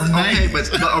Got that it doesn't. from Okay,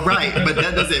 90s. but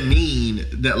that doesn't mean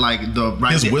that like the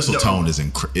right. His whistle the- tone is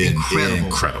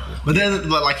incredible. But then,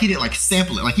 but like he didn't like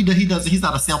sample it. Like he does. He's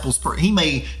not a samples person. He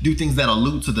may do things that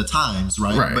allude to the times,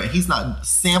 right? Right. But he's not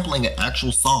sampling an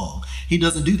actual song. He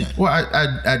doesn't do that. Well,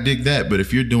 I dig that, but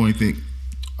if you're doing things,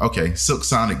 okay, Silk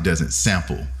Sonic doesn't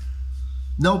sample.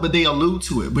 No, but they allude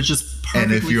to it, which is And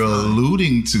perfectly if you're fine.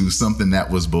 alluding to something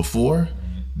that was before,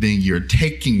 then you're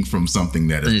taking from something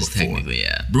that is It's before. technically,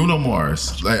 yeah. Bruno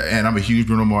Mars, and I'm a huge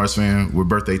Bruno Mars fan. We're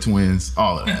birthday twins,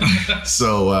 all of that.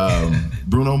 So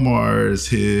Bruno Mars,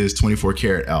 his 24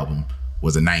 Karat album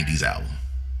was a 90s album.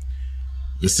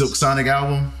 The Silk Sonic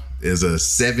album is a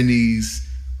 70s,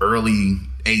 early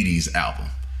 80s album.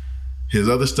 His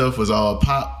other stuff was all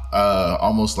pop,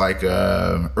 almost like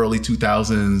early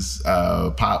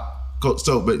 2000s pop.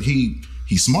 So, but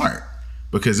he's smart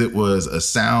because it was a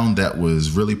sound that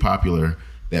was really popular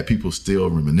that people still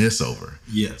reminisce over.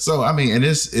 Yeah. So, I mean, and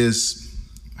this is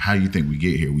how you think we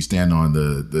get here. We stand on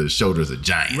the shoulders of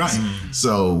giants. Right.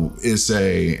 So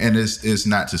it's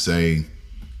not to say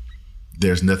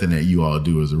there's nothing that you all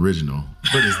do as original,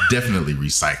 but it's definitely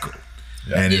recycled.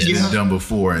 And it's been done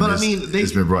before, and But I mean,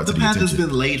 it's been brought the to the path has attention.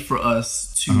 been laid for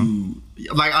us to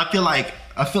like.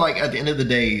 I feel like at the end of the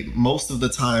day, most of the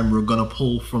time we're gonna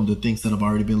pull from the things that have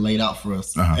already been laid out for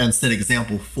us and set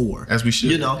example for. As we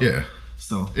should, you know. yeah.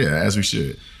 So As we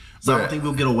should. So I But- don't think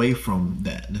we'll get away from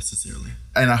that necessarily.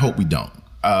 and I hope we don't.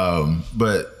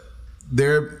 But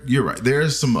you're right.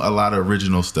 There's a lot of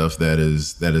original stuff that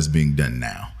is being done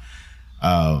now.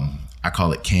 I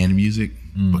call it canned music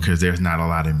because there's not a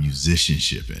lot of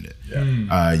musicianship in it.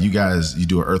 Yeah. You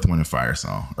do an Earth, Wind, and Fire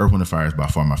song. Earth, Wind, and Fire is by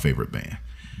far my favorite band.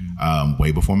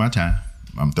 Way before my time.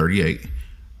 I'm 38.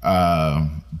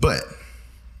 But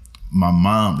my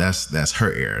mom, that's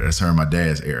her era. That's her and my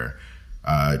dad's era.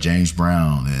 James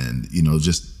Brown, and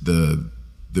just the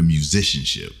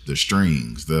musicianship, the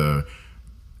strings, the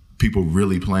people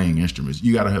really playing instruments.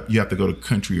 You have to go to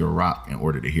country or rock in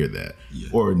order to hear that,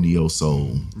 or neo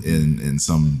soul in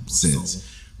some sense,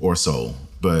 or soul.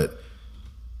 But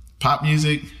pop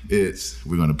music,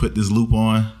 we're gonna put this loop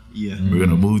on. Yeah. We're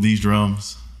gonna move these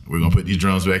drums. We're gonna put these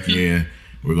drums back in.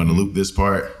 We're gonna loop this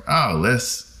part. Oh,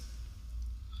 let's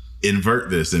invert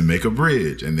this and make a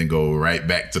bridge, and then go right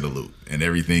back to the loop, and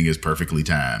everything is perfectly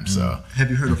timed. So Have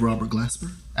you heard of Robert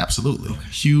Glasper? absolutely,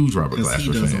 huge Robert Because Glasper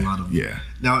he does fan. a lot of Yeah,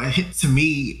 Now, to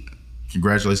me,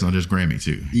 congratulations on his Grammy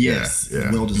too. Yes,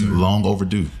 well deserved. Long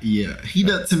overdue. yeah, he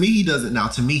does. To me, he doesn't. Now,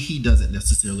 to me, he doesn't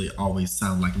necessarily always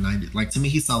sound like 90. Like to me,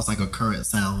 he sounds like a current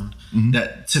sound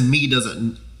that to me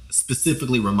doesn't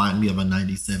specifically remind me of a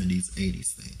 90s, 70s,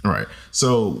 80s thing. All right,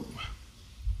 so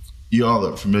you all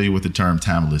are familiar with the term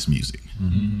timeless music.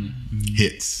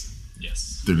 Hits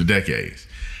Yes. through the decades.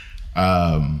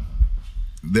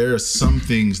 There are some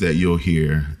things that you'll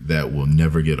hear that will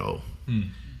never get old.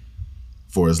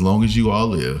 For as long as you all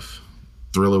live,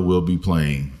 Thriller will be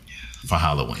playing for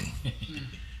Halloween.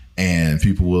 And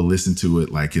people will listen to it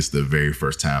like it's the very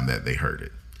first time that they heard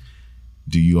it.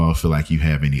 Do you all feel like you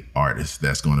have any artists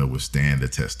that's going to withstand the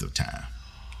test of time?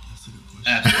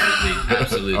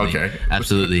 Absolutely. Okay.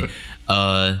 Absolutely.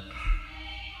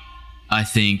 I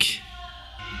think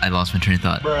I lost my train of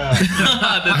thought.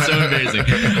 That's so embarrassing.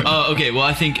 Okay, well,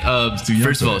 I think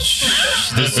first of all,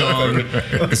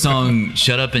 the song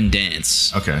 "Shut Up and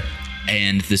Dance" Okay.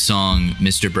 and the song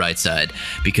 "Mr. Brightside,"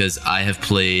 because I have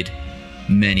played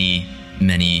many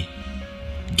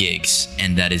gigs,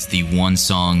 and that is the one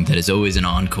song that is always an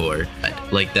encore.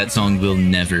 Like, that song will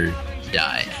never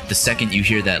die. The second you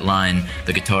hear that line,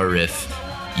 the guitar riff,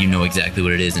 you know exactly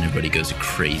what it is, and everybody goes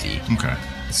crazy. Okay.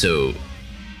 So,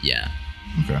 yeah.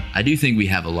 Okay. I do think we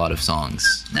have a lot of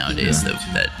songs nowadays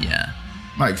that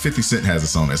Like 50 Cent has a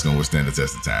song that's gonna withstand the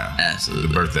test of time. Absolutely.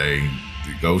 The Birthday,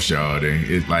 the Ghost Yard,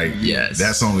 it's like Yes.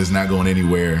 that song is not going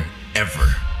anywhere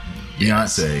ever.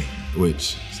 Yes. Beyonce,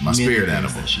 which is my Many spirit things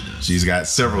animal. that she does. She's got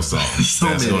several songs. So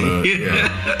many.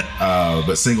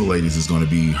 But Single Ladies is going to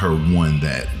be her one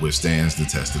that withstands the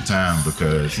test of time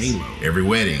because every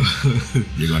wedding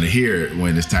you're going to hear it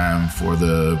when it's time for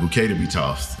the bouquet to be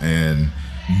tossed. And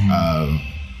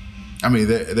I mean,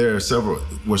 there are several.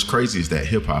 What's crazy is that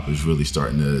hip hop is really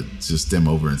starting to stem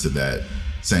over into that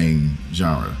same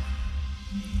genre.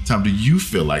 Tom, do you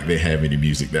feel like they have any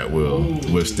music that will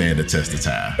withstand the test of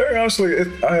time? Very honestly,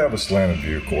 I have a slanted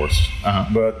view, of course.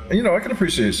 But, I can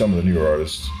appreciate some of the newer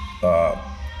artists.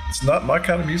 It's not my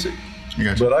kind of music,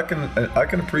 but I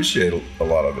can appreciate a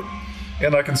lot of it.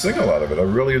 And I can sing a lot of it. I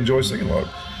really enjoy singing a lot of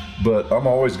it. But I'm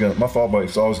always my fallback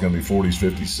is always going to be 40s,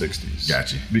 50s, 60s.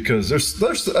 Gotcha. Because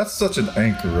that's such an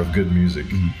anchor of good music.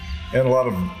 And a lot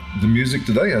of the music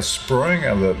today has sprung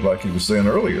out of that, like he was saying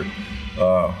earlier.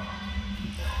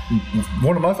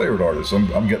 One of my favorite artists,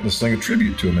 I'm getting to sing a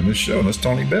tribute to him in this show, and that's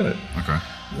Tony Bennett. Okay.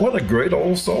 What a great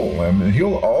old soul. I mean,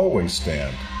 he'll always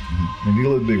stand. And he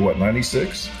lived to be,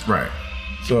 96? Right.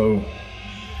 So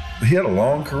he had a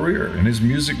long career, and his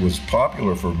music was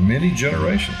popular for many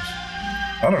generations.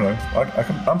 I don't know.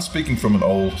 I'm speaking from an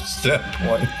old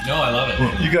standpoint. No, I love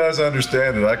it. You guys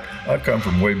understand it. I come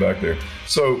from way back there.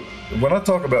 So when I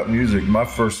talk about music, my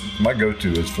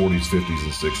go-to is 40s, 50s,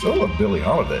 and 60s. I love Billie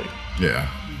Holiday. Yeah.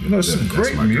 Some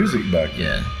great music back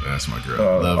then. That's my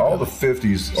girl. All the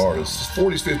 50s artists,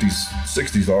 40s, 50s,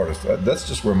 60s artists. That's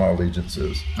just where my allegiance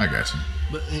is. I got you.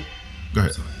 But Go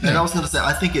ahead. And I was going to say,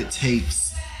 I think it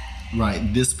takes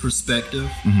this perspective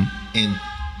and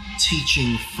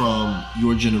teaching from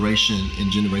your generation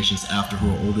and generations after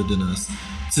who are older than us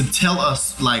to tell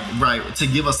us to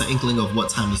give us an inkling of what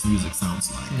timeless music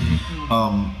sounds like.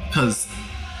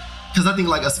 Because I think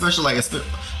especially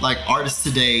artists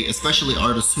today, especially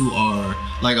artists who are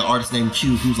like an artist named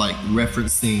Q who's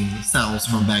referencing sounds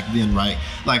from back then, right?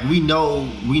 Like we know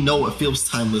it feels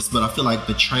timeless, but I feel like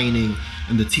the training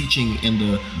and the teaching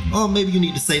and maybe you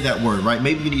need to say that word, right?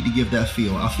 Maybe you need to give that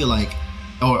feel. I feel like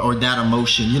or that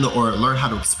emotion, or learn how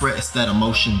to express that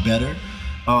emotion better.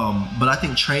 But I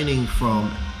think training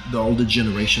from the older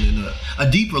generation and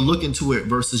a deeper look into it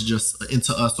versus just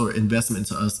into us or investment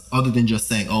into us, other than just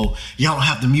saying, oh, y'all don't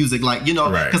have the music,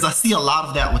 because I see a lot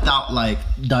of that without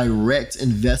direct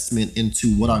investment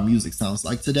into what our music sounds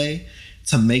like today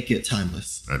to make it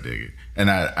timeless. I dig it.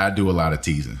 And I do a lot of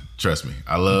teasing. Trust me.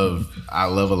 I love a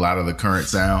lot of the current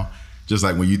sound. Just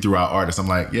like when you threw out artists, I'm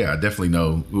like, yeah, I definitely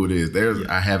know who it is.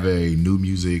 I have a new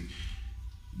music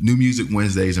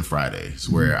Wednesdays and Fridays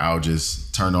where I'll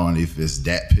just turn on if it's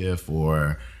Dat Piff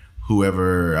or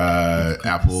whoever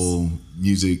Apple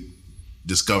Music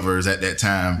discovers at that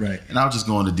time. Right. And I'll just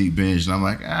go on the deep binge and I'm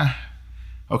like,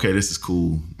 okay, this is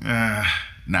cool.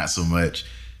 Not so much.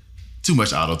 Too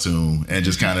much auto-tune and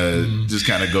just kind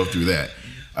of go through that.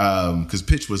 Because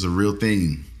pitch was a real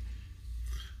thing.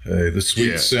 Hey, the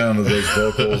sweet sound of those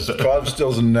vocals, Crosby,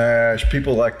 Stills and Nash,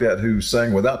 people like that who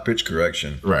sang without pitch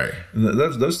correction. Right. And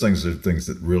those things are things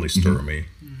that really stir me.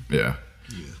 Yeah.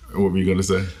 What were you going to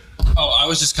say? Oh, I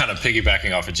was just kind of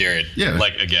piggybacking off of Jared. Yeah.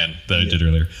 Again, that I did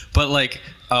earlier. But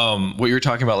what you were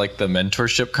talking about, the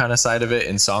mentorship kind of side of it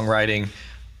in songwriting,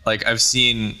 I've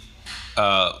seen,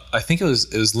 I think it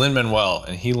was Lin-Manuel,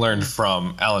 and he learned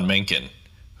from Alan Menken,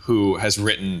 who has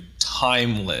written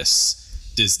timeless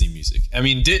Disney music. I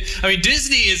mean,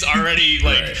 Disney is already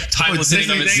timeless in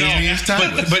and of itself.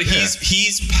 But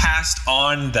he's passed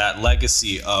on that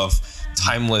legacy of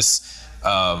timeless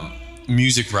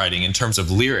music writing in terms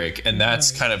of lyric, and that's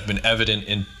kind of been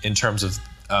evident in terms of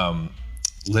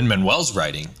Lin-Manuel's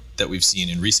writing that we've seen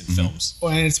in recent films.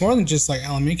 Well, and it's more than just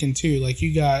Alan Menken too.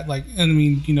 You got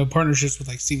partnerships with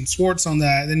Steven Schwartz on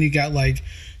that. Then you got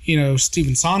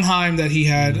Stephen Sondheim that he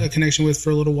had a connection with for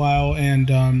a little while,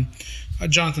 and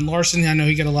Jonathan Larson. I know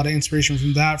he got a lot of inspiration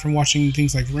from that, from watching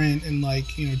things like Rent and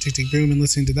Tick Tick Boom and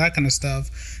listening to that kind of stuff.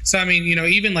 So I mean,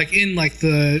 even in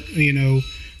the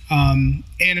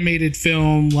animated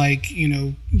film,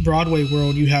 Broadway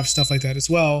world, you have stuff like that as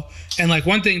well. And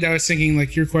one thing that I was thinking,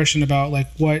 your question about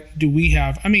what do we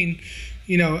have? I mean,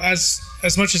 as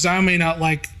much as I may not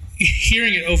like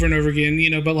hearing it over and over again,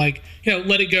 but Let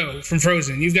It Go from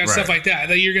Frozen. You've got stuff like that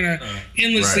you're gonna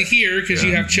endlessly hear because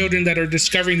you have children that are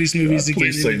discovering these movies again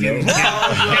and again.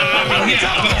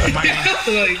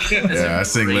 I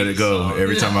sing Let It Go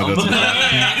every time I go to the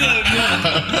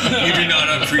You do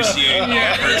not appreciate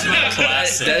our version of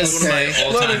classic. That is one of my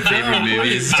all-time favorite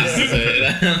movies. Just to say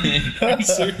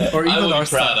that. Or even I will our be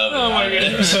proud of it. Oh my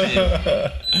goodness.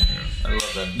 I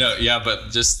love that. No, yeah, but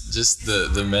just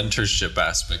the mentorship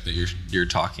aspect that you're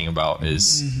talking about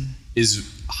is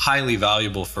highly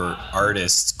valuable for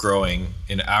artists growing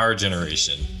in our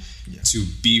generation to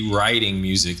be writing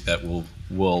music that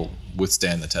will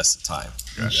withstand the test of time.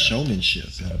 Showmanship.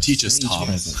 Teach us,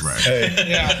 Thomas. Right.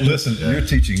 Hey, listen, you're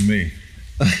teaching me.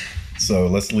 So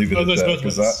let's leave it at that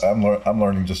because I'm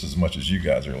learning just as much as you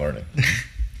guys are learning.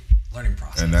 Learning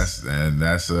process. And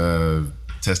that's a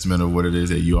testament of what it is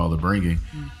that you all are bringing,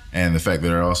 and the fact that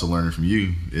they're also learning from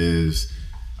you is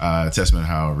a testament of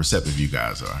how receptive you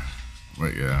guys are.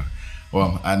 Right? Yeah.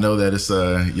 Well, I know that it's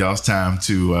y'all's time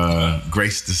to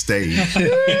grace the stage.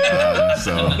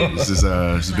 So this is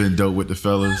it's been dope with the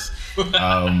fellas.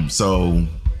 So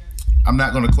I'm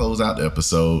not going to close out the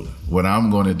episode. What I'm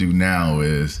going to do now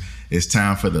is it's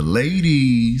time for the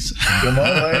ladies. Come on,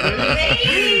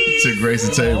 ladies. To grace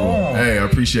the table. Hey, I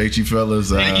appreciate you fellas.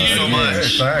 Thank you so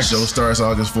much. Thanks. Show starts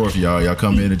August 4th, y'all. Y'all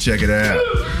come in and check it out.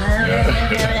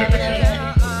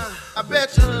 I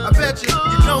bet you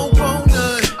don't want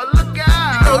none. Look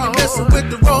out. You know you're messing with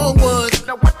the wrong one.